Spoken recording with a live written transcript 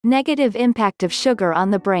Negative impact of sugar on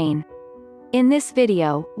the brain. In this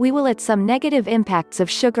video, we will at some negative impacts of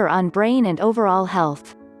sugar on brain and overall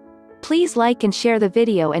health. Please like and share the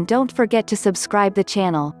video and don't forget to subscribe the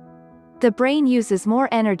channel. The brain uses more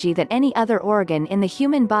energy than any other organ in the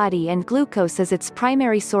human body, and glucose is its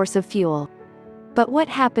primary source of fuel. But what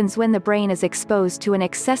happens when the brain is exposed to an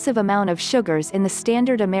excessive amount of sugars in the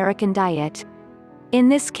standard American diet? In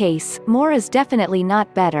this case, more is definitely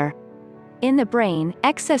not better. In the brain,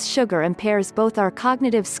 excess sugar impairs both our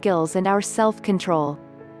cognitive skills and our self-control.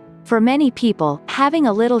 For many people, having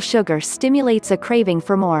a little sugar stimulates a craving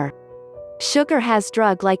for more. Sugar has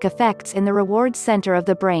drug-like effects in the reward center of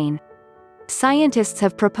the brain. Scientists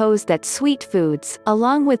have proposed that sweet foods,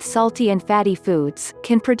 along with salty and fatty foods,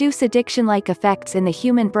 can produce addiction-like effects in the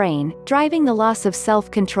human brain, driving the loss of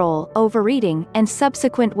self-control, overeating, and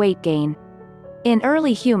subsequent weight gain. In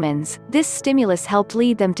early humans, this stimulus helped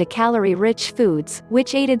lead them to calorie-rich foods,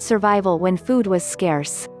 which aided survival when food was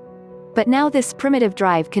scarce. But now this primitive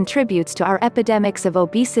drive contributes to our epidemics of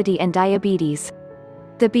obesity and diabetes.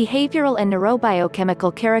 The behavioral and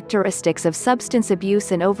neurobiochemical characteristics of substance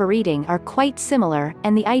abuse and overeating are quite similar,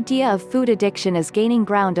 and the idea of food addiction is gaining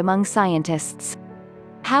ground among scientists.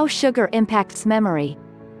 How sugar impacts memory.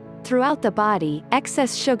 Throughout the body,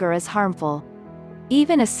 excess sugar is harmful.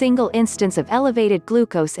 Even a single instance of elevated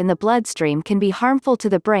glucose in the bloodstream can be harmful to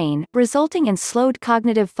the brain, resulting in slowed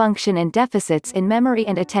cognitive function and deficits in memory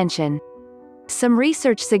and attention. Some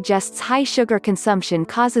research suggests high sugar consumption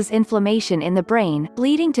causes inflammation in the brain,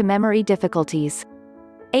 leading to memory difficulties.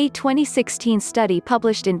 A 2016 study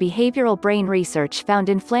published in Behavioral Brain Research found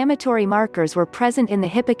inflammatory markers were present in the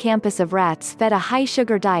hippocampus of rats fed a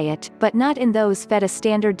high-sugar diet, but not in those fed a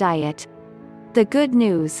standard diet. The good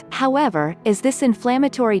news, however, is this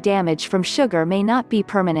inflammatory damage from sugar may not be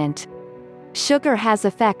permanent. Sugar has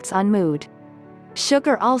effects on mood.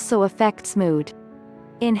 Sugar also affects mood.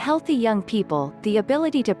 In healthy young people, the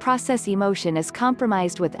ability to process emotion is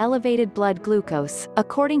compromised with elevated blood glucose,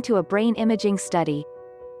 according to a brain imaging study.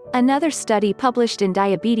 Another study published in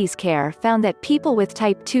Diabetes Care found that people with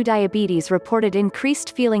type 2 diabetes reported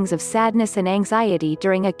increased feelings of sadness and anxiety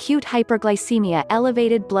during acute hyperglycemia,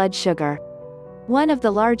 elevated blood sugar. One of the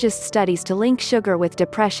largest studies to link sugar with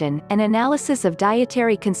depression, an analysis of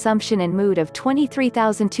dietary consumption and mood of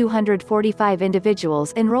 23,245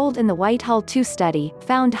 individuals enrolled in the Whitehall 2 study,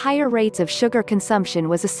 found higher rates of sugar consumption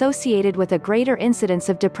was associated with a greater incidence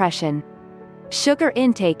of depression. Sugar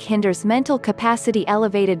intake hinders mental capacity.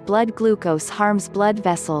 Elevated blood glucose harms blood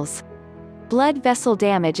vessels. Blood vessel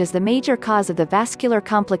damage is the major cause of the vascular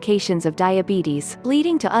complications of diabetes,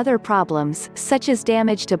 leading to other problems, such as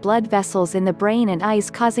damage to blood vessels in the brain and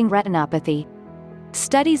eyes, causing retinopathy.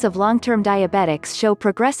 Studies of long-term diabetics show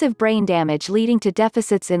progressive brain damage leading to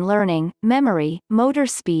deficits in learning, memory, motor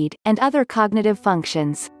speed, and other cognitive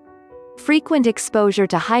functions. Frequent exposure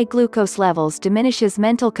to high glucose levels diminishes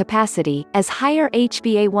mental capacity, as higher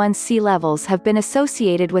HbA1c levels have been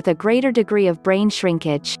associated with a greater degree of brain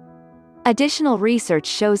shrinkage. Additional research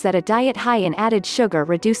shows that a diet high in added sugar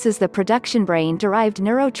reduces the production brain-derived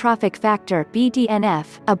neurotrophic factor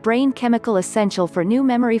 (BDNF), a brain chemical essential for new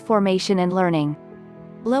memory formation and learning.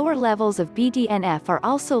 Lower levels of BDNF are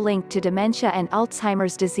also linked to dementia and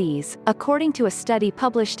Alzheimer's disease, according to a study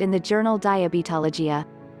published in the journal Diabetologia.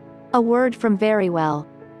 A word from Verywell.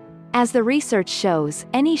 As the research shows,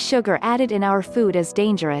 any sugar added in our food is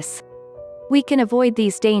dangerous. We can avoid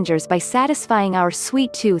these dangers by satisfying our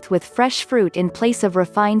sweet tooth with fresh fruit in place of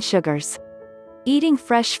refined sugars. Eating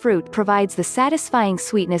fresh fruit provides the satisfying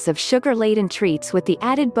sweetness of sugar-laden treats with the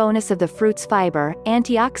added bonus of the fruit's fiber,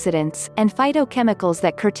 antioxidants, and phytochemicals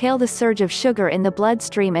that curtail the surge of sugar in the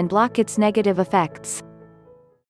bloodstream and block its negative effects.